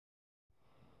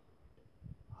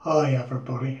Hi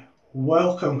everybody,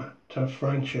 welcome to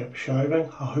Friendship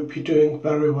Shaving. I hope you're doing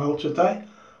very well today.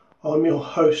 I'm your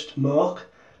host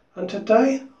Mark, and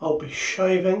today I'll be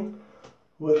shaving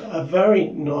with a very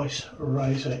nice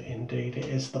razor indeed. It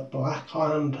is the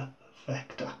Blackland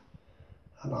Vector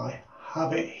and I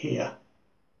have it here.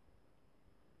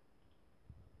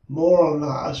 More on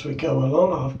that as we go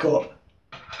along. I've got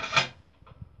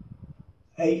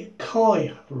a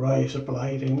Kai razor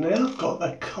blade in there. I've got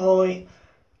the Kai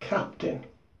Captain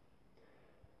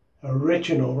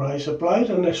original razor blade,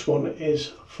 and this one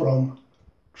is from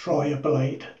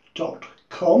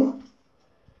tryablade.com.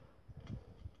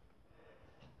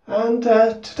 And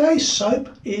today's soap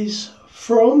is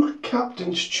from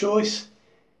Captain's Choice,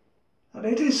 and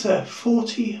it is their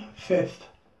 45th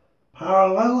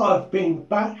parallel. I've been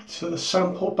back to the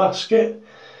sample basket,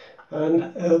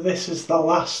 and this is the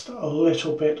last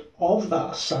little bit of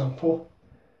that sample.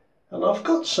 And I've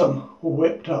got some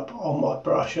whipped up on my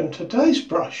brush, and today's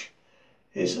brush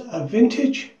is a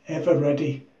vintage Ever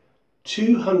Ready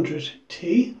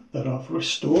 200T that I've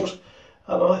restored,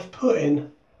 and I've put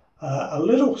in a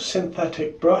little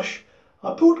synthetic brush.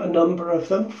 I bought a number of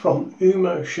them from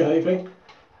Umo Shaving.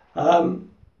 I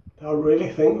really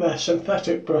think their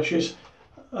synthetic brushes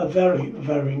are very,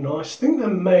 very nice. I think they're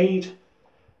made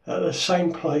at the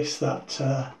same place that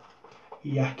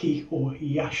Yaki or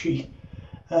Yashi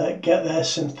get their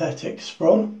synthetics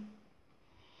from.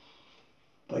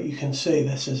 But you can see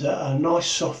this is a nice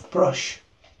soft brush.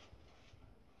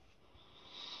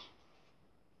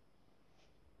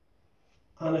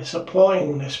 And it's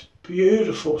applying this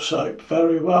beautiful soap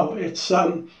very well. Its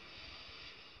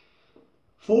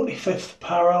 45th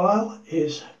parallel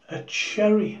is a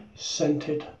cherry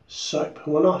scented soap.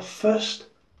 And when I first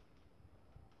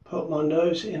put my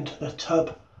nose into the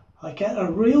tub, I get a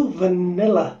real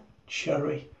vanilla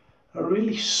cherry, a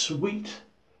really sweet,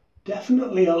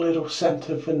 definitely a little scent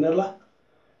of vanilla,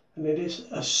 and it is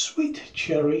a sweet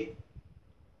cherry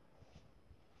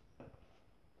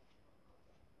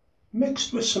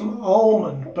mixed with some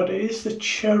almond, but it is the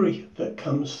cherry that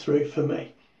comes through for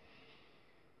me.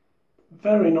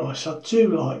 Very nice, I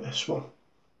do like this one.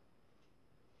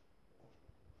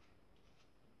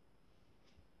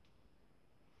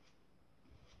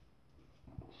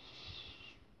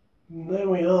 And there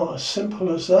we are, as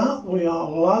simple as that. We are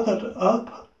lathered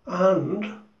up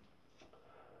and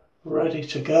ready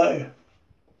to go.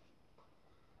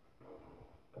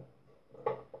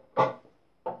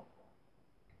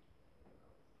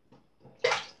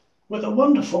 With a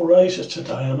wonderful razor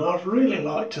today, and I'd really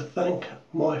like to thank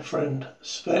my friend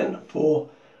Sven for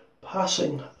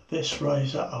passing this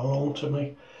razor along to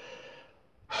me.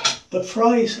 The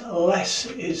phrase less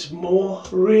is more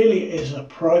really is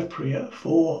appropriate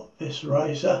for this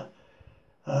razor.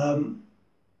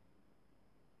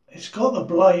 It's got the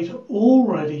blade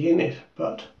already in it,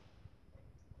 but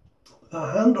the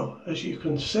handle, as you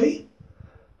can see,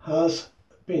 has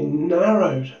been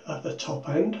narrowed at the top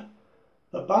end.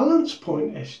 The balance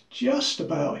point is just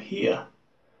about here,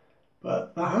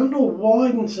 but the handle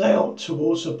widens out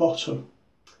towards the bottom.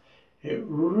 It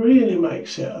really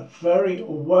makes it a very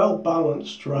well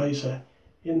balanced razor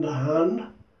in the hand.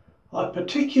 I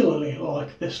particularly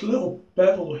like this little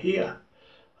bevel here.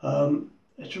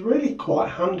 It's really quite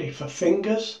handy for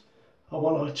fingers, and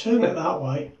when I turn it that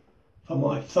way, for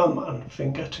my thumb and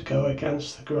finger to go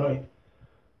against the grain.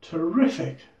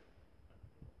 Terrific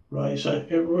razor,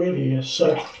 it really is.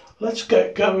 So let's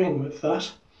get going with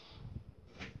that.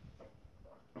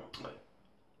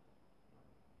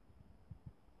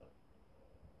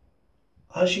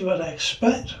 As you would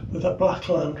expect with a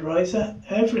Blackland razor,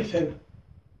 everything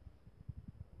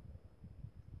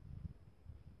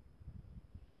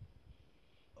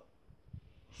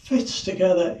fits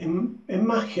together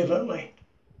immaculately.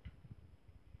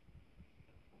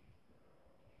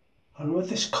 And with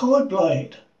this Kai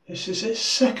blade, this is its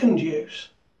second use.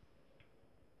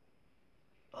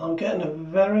 I'm getting a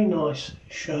very nice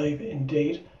shave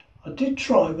indeed. I did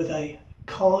try with a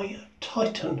Kai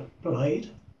Titan blade.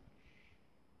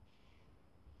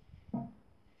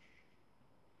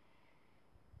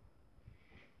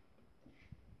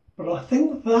 But I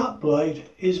think that blade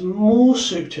is more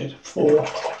suited for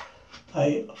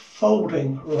a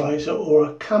folding razor or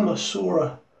a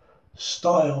Kamasura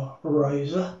style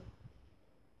razor,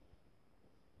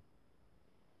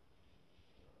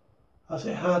 as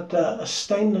it had a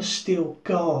stainless steel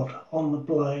guard on the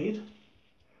blade.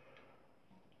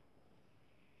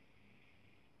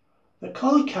 The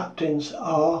Kai Captains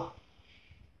are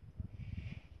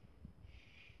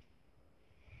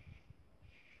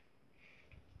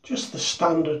just the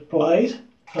standard blade.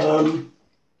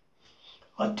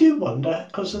 I do wonder,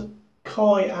 because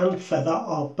Kai and Feather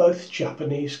are both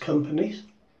Japanese companies,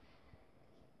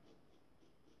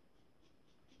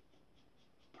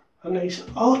 and these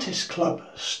Artist Club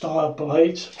style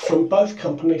blades from both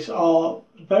companies are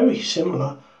very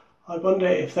similar. I wonder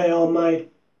if they are made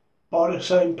by the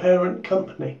same parent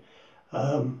company.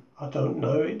 I don't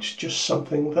know, it's just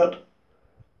something that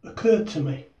occurred to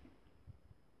me.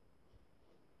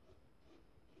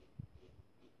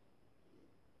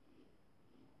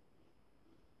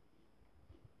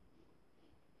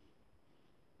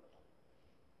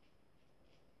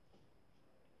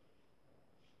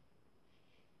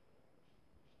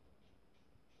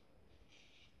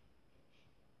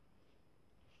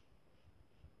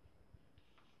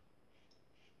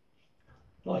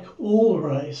 Like all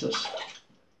razors,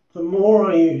 the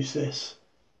more I use this,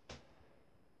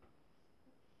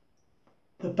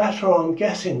 the better I'm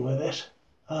getting with it.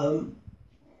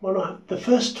 The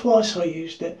first twice I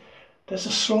used it, there's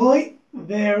a slight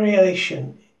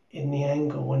variation in the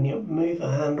angle when you move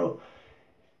the handle.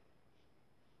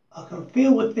 I can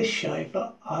feel with this shave,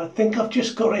 but I think I've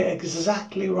just got it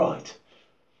exactly right.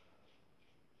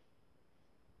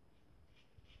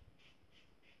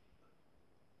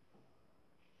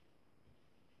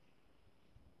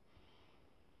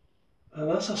 And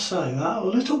as I say, that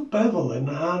little bevel in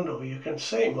the handle, you can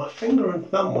see my finger and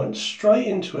thumb went straight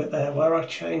into it there where I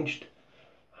changed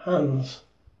hands.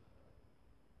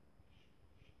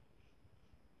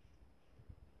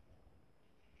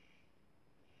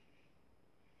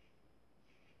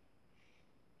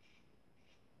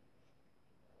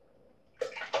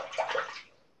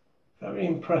 Very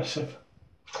impressive.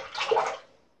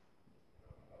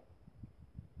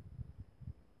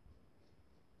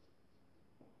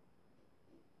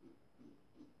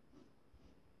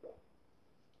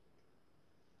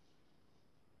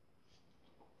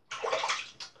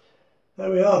 There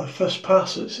we are, the first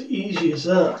pass, it's easy as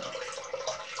that.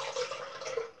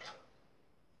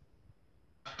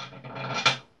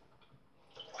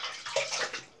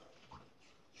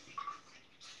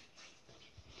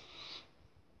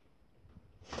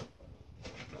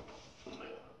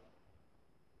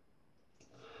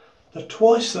 The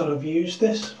twice that I've used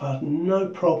this, I've had no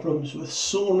problems with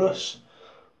soreness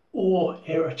or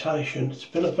irritation. It's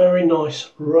been a very nice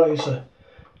razor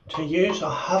to use.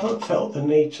 I haven't felt the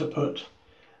need to put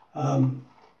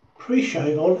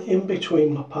pre-shave on in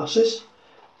between my passes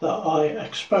that I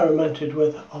experimented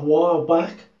with a while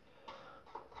back.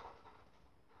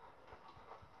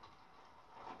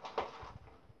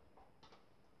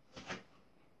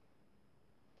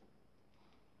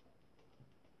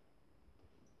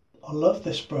 I love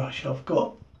this brush.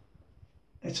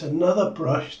 It's another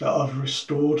brush that I've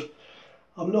restored.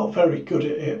 I'm not very good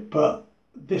at it, but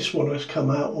this one has come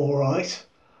out all right.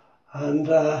 And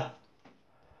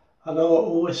I know I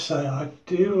always say I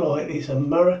do like these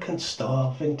American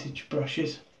style vintage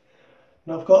brushes.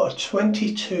 And I've got a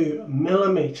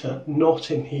 22mm knot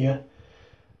in here,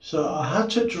 so I had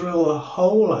to drill a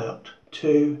hole out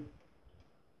to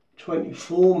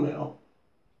 24mm.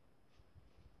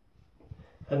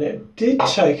 And it did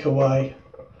take away,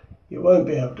 you won't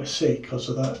be able to see because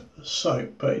of that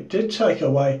soap, but it did take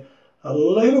away a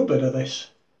little bit of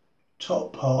this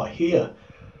top part here.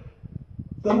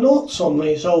 The knots on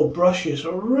these old brushes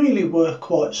really were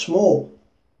quite small.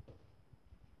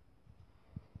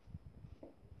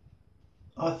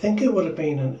 I think it would have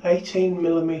been an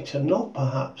 18mm knot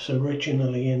perhaps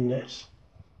originally in this.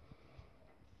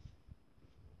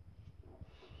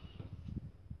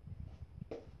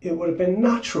 It would have been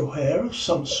natural hair of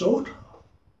some sort.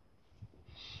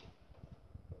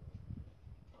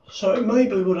 So it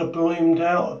maybe would have bloomed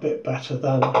out a bit better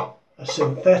than a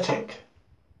synthetic.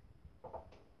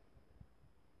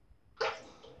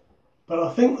 But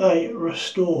I think they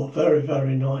restore very,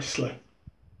 very nicely.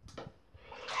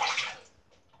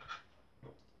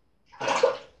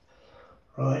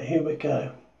 Right, here we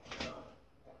go.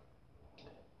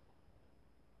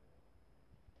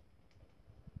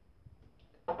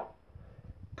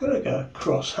 Gonna go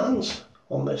cross hands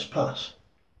on this pass.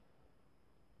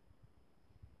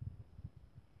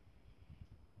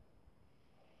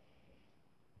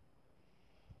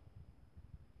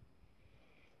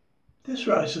 This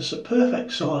razor's a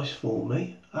perfect size for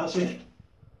me, as it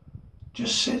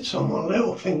just sits on my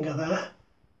little finger there.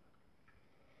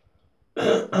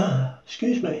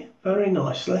 Excuse me, very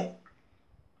nicely.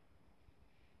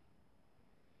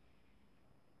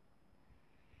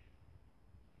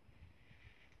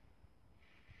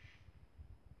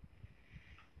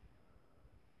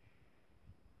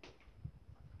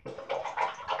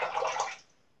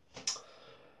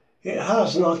 It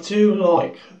has, and I do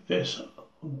like this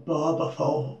barber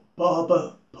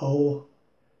pole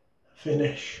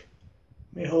finish.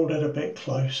 Let me hold it a bit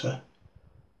closer.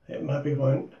 It maybe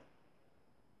won't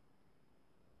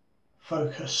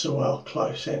focus so well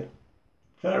close in.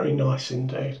 Very nice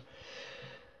indeed.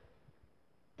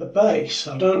 The base,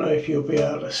 I don't know if you'll be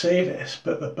able to see this,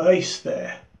 but the base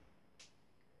there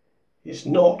is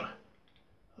not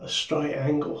a straight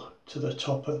angle to the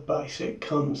top of the base. It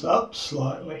comes up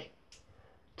slightly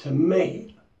to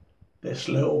meet this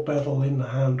little bevel in the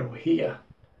handle here.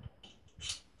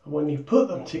 And when you put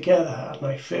them together and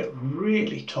they fit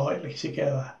really tightly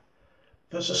together,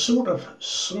 there's a sort of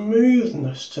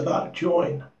smoothness to that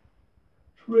join.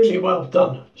 It's really well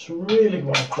done. It's really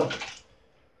well done.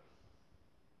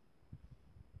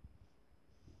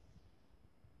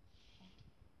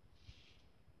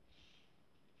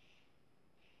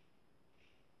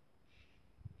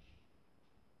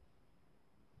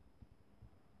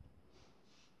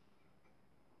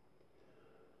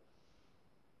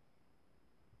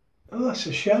 Oh, that's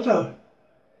a shadow.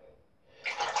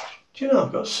 Do you know,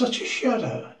 I've got such a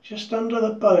shadow just under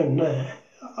the bone there.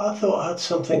 I thought I had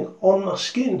something on my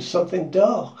skin, something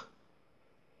dark.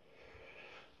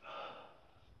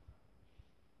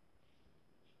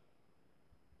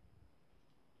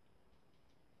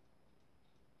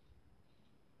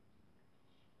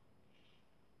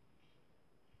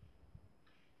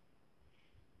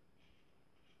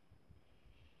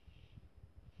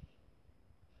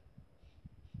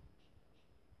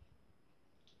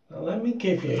 Now let me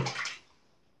give you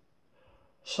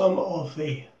some of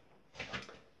the,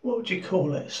 what would you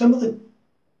call it? Some of the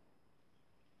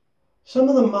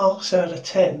marks out of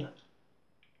 10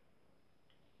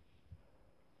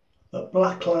 that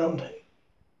Blackland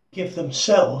give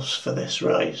themselves for this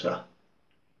razor.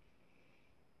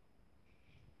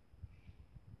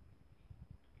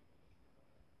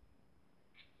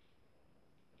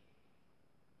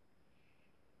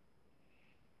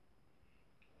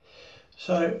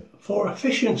 So for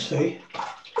efficiency,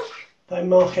 they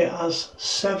mark it as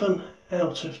 7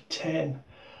 out of 10.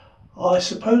 I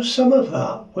suppose some of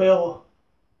that will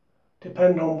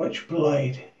depend on which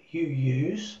blade you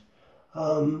use.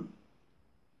 As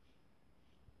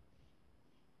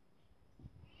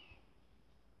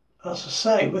I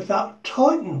say, with that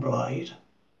Titan blade,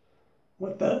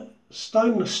 with the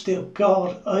stainless steel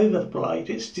guard over the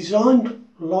blade, it's designed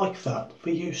like that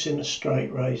for use in a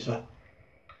straight razor.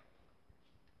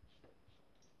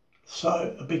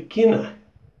 So a beginner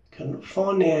can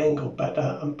find the angle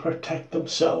better and protect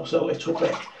themselves a little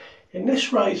bit. In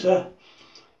this razor,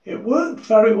 it worked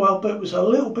very well, but it was a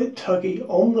little bit tuggy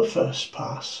on the first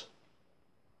pass.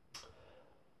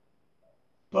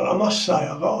 But I must say,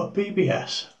 I got a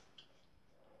BBS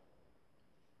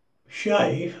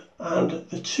shave, and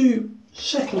the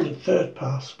second and third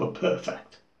pass were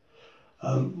perfect.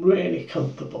 Really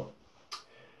comfortable.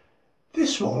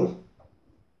 This one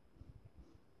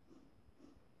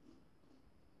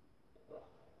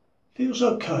feels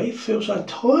okay, feels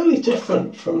entirely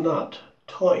different from that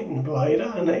Titan blade,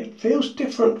 and it feels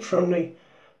different from the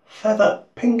feather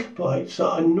pink blades that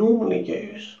I normally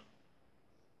use.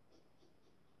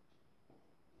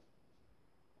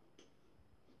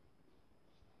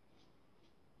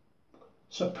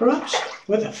 So perhaps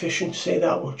with efficiency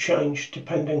that will change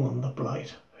depending on the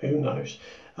blade, who knows.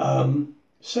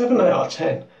 7 out of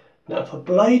 10. Now for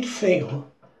blade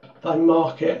feel, they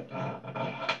mark it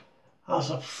as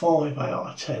a 5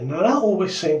 out of 10. Now that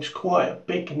always seems quite a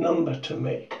big number to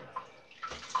me.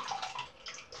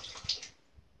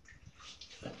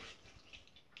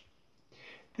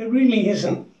 There really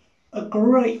isn't a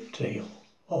great deal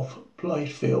of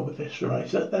blade feel with this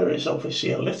razor. There is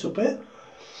obviously a little bit,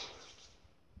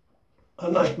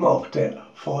 and they've marked it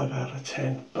 5 out of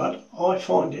 10, but I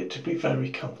find it to be very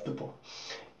comfortable.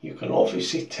 You can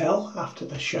obviously tell after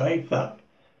the shave that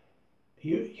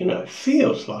you know, it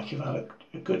feels like you've had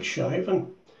a good shave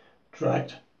and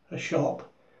dragged a sharp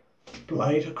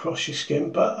blade across your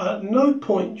skin, but at no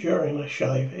point during a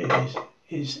shave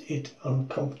is it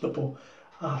uncomfortable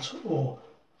at all.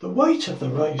 The weight of the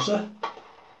razor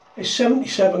is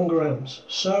 77 grams,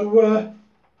 so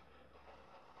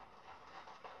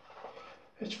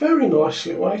it's very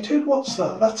nicely weighted. What's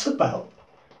that? That's about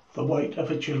the weight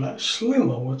of a Gillette Slim,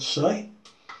 I would say.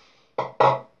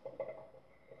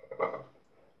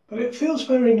 But it feels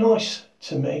very nice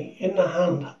to me in the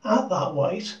hand at that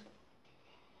weight.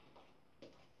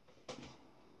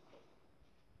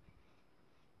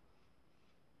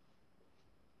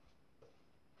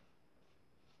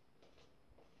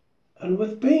 And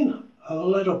with being a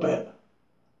little bit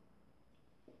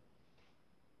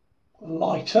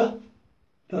lighter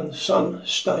than some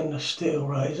stainless steel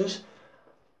razors.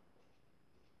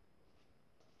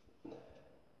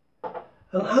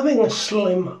 And having a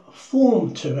slim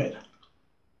form to it,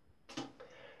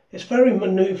 it's very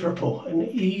manoeuvrable and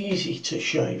easy to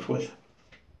shave with.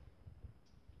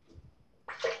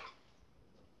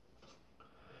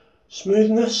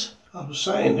 Smoothness, I was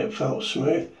saying it felt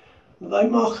smooth. They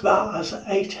mark that as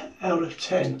 8 out of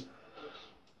 10.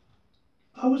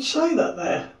 I would say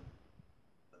that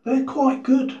they're quite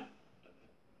good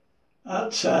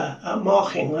at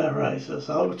marking their razors.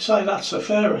 I would say that's a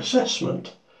fair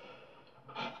assessment.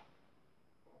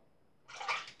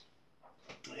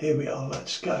 Here we are,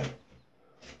 let's go.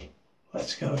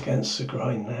 Let's go against the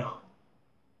grain now.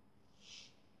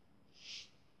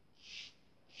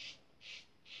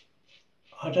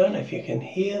 I don't know if you can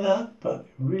hear that, but it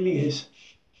really is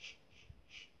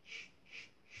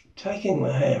taking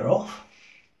the hair off.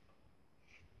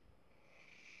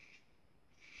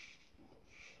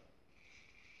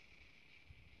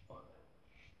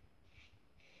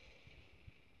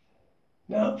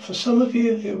 Now, for some of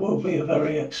you, it will be a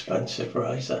very expensive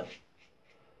razor.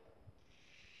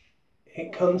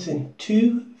 It comes in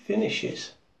 2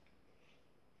 finishes.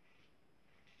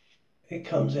 It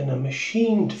comes in a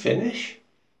machined finish,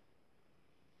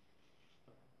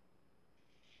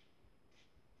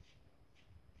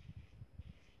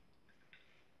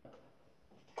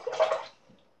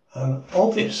 and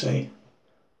obviously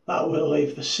that will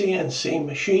leave the CNC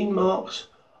machine marks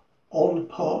on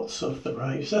parts of the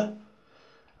razor.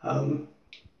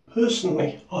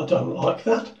 Personally, I don't like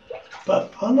that,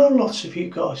 but I know lots of you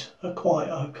guys are quite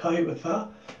okay with that,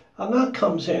 and that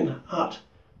comes in at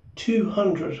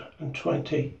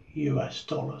 $220 US.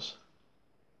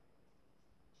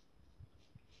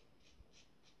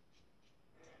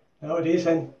 Now, it is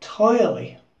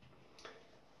entirely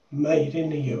made in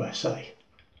the USA.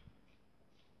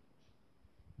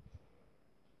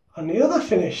 And the other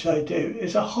finish they do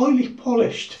is a highly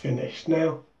polished finish.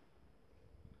 Now,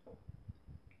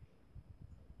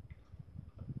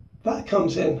 that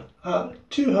comes in at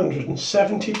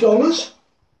 $270.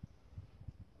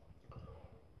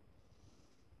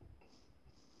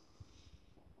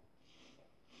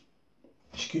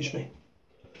 Excuse me.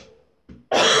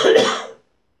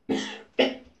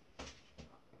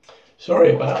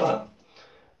 Sorry about that.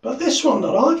 But this one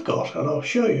that I've got, and I'll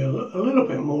show you a little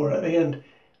bit more at the end,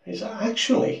 is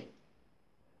actually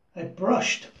a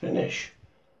brushed finish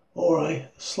or a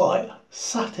slight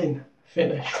satin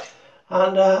finish.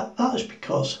 And that is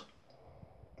because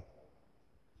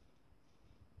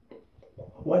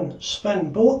when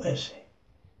Sven bought this,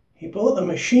 he bought the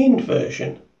machined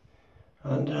version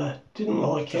and didn't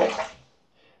like it,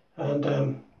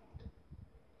 and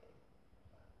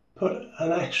put a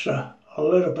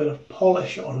little bit of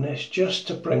polish on this just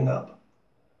to bring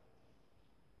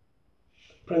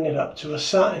it up to a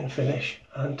satin finish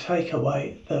and take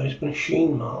away those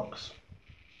machine marks.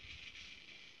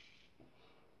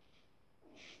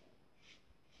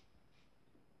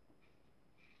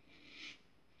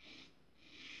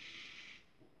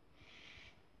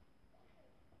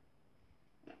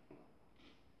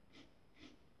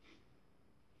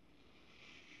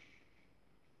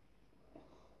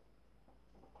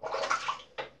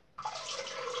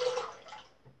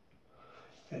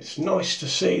 It's nice to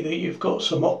see that you've got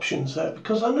some options there,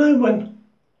 because I know when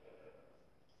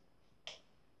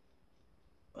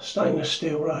stainless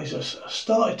steel razors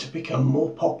started to become more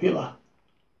popular,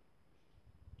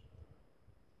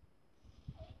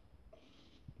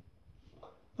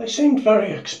 they seemed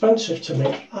very expensive to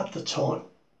me at the time.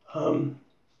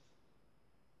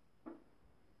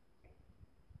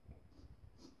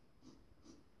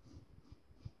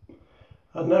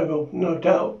 And they will no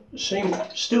doubt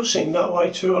still seem that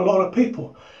way to a lot of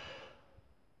people.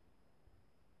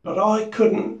 But I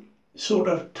couldn't sort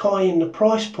of tie in the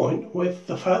price point with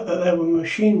the fact that there were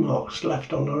machine marks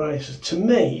left on the razor. To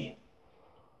me,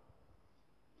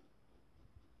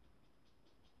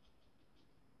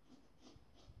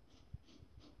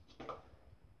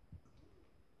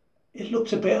 it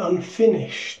looked a bit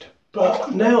unfinished.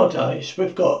 But nowadays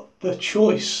we've got the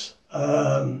choice.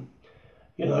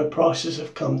 You know, prices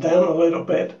have come down a little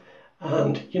bit,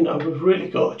 and you know, we've really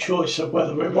got a choice of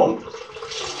whether we want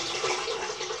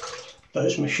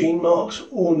those machine marks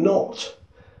or not.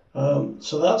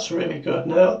 So that's really good.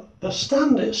 Now, the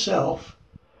stand itself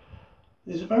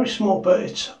is very small, but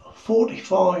it's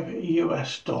 $45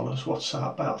 US. What's that?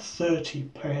 About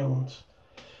 £30.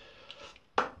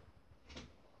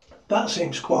 That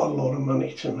seems quite a lot of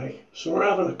money to me. So we're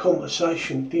having a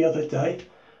conversation the other day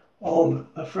on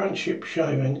the Friendship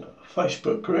Shaving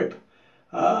Facebook group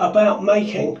about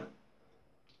making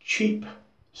cheap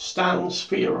stands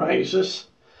for your razors.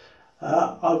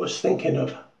 I was thinking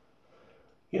of,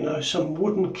 you know, some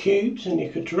wooden cubes and you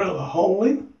could drill a hole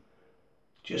in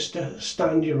just to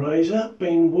stand your razor.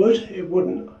 Being wood, it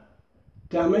wouldn't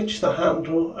damage the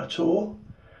handle at all.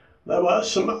 There were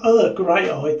some other great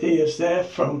ideas there,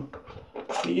 from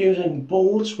using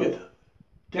boards with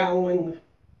dowels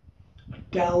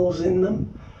in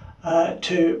them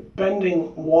to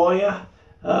bending wire.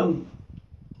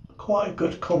 Quite a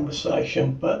good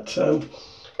conversation, but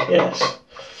yes,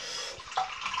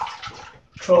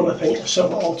 trying to think of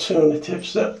some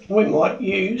alternatives that we might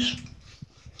use.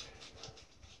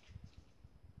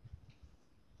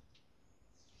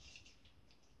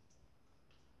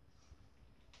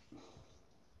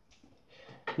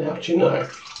 Now, do you know,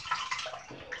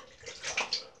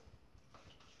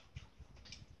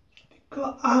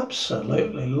 got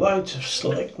absolutely loads of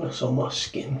slickness on my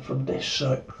skin from this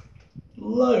soap.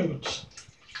 Loads.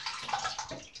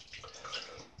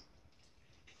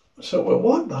 So we'll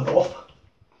wipe that off.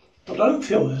 I don't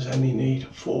feel there's any need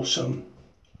for some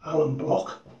alum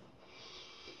block.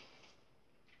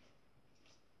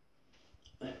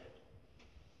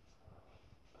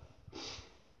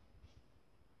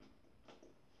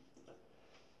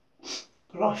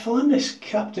 But I find this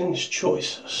Captain's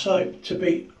Choice soap to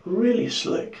be really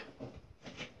slick.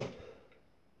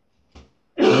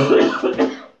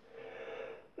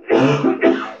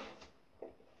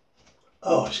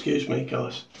 Oh, excuse me,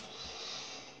 guys.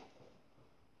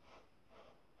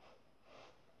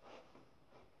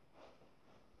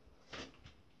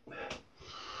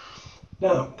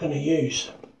 Now I'm going to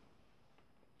use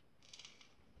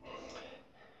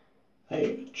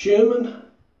a German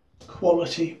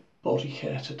quality body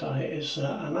care today. It is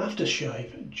an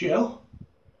aftershave gel,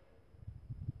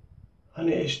 and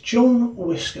it is John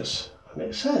Whiskers, and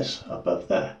it says above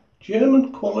there,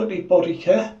 German quality body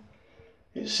care.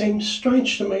 It seems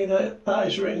strange to me that that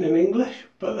is written in English,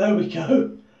 but there we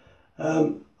go.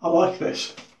 I like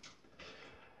this.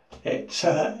 It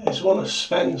is one of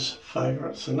Sven's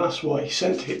favourites, and that's why he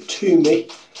sent it to me,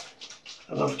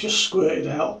 and I've just squirted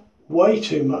out way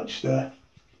too much there.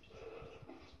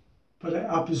 But it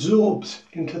absorbs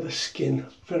into the skin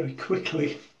very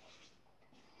quickly.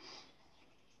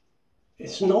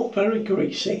 It's not very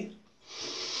greasy,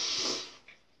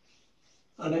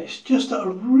 and it's just a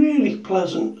really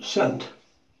pleasant scent.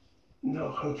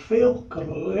 Now I can feel, got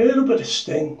a little bit of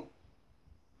sting,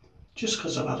 just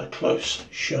because I've had a close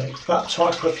shave. That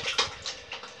type of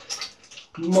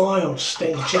mild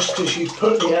sting, just as you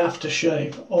put the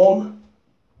aftershave on.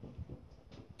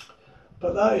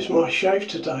 But that is my shave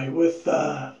today, with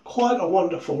quite a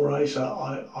wonderful razor,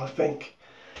 I think.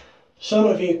 Some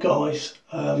of you guys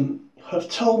have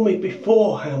told me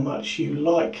before how much you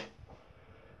like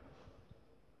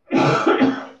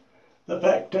the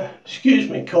Vector. Excuse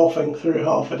me coughing through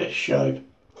half of this shave.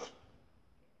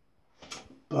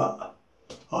 But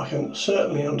I can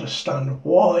certainly understand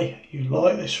why you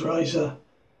like this razor.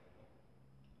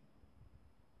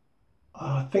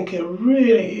 I think it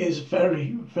really is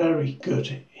very, very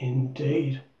good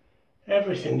indeed.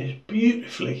 Everything is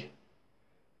beautifully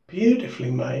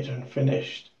made and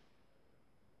finished.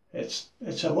 It's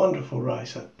a wonderful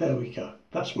razor. There we go.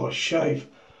 That's my shave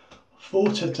for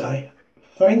today.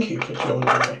 Thank you for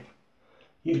joining me.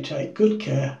 You take good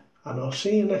care, and I'll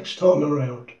see you next time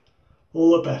around.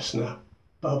 All the best now.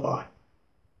 Bye bye.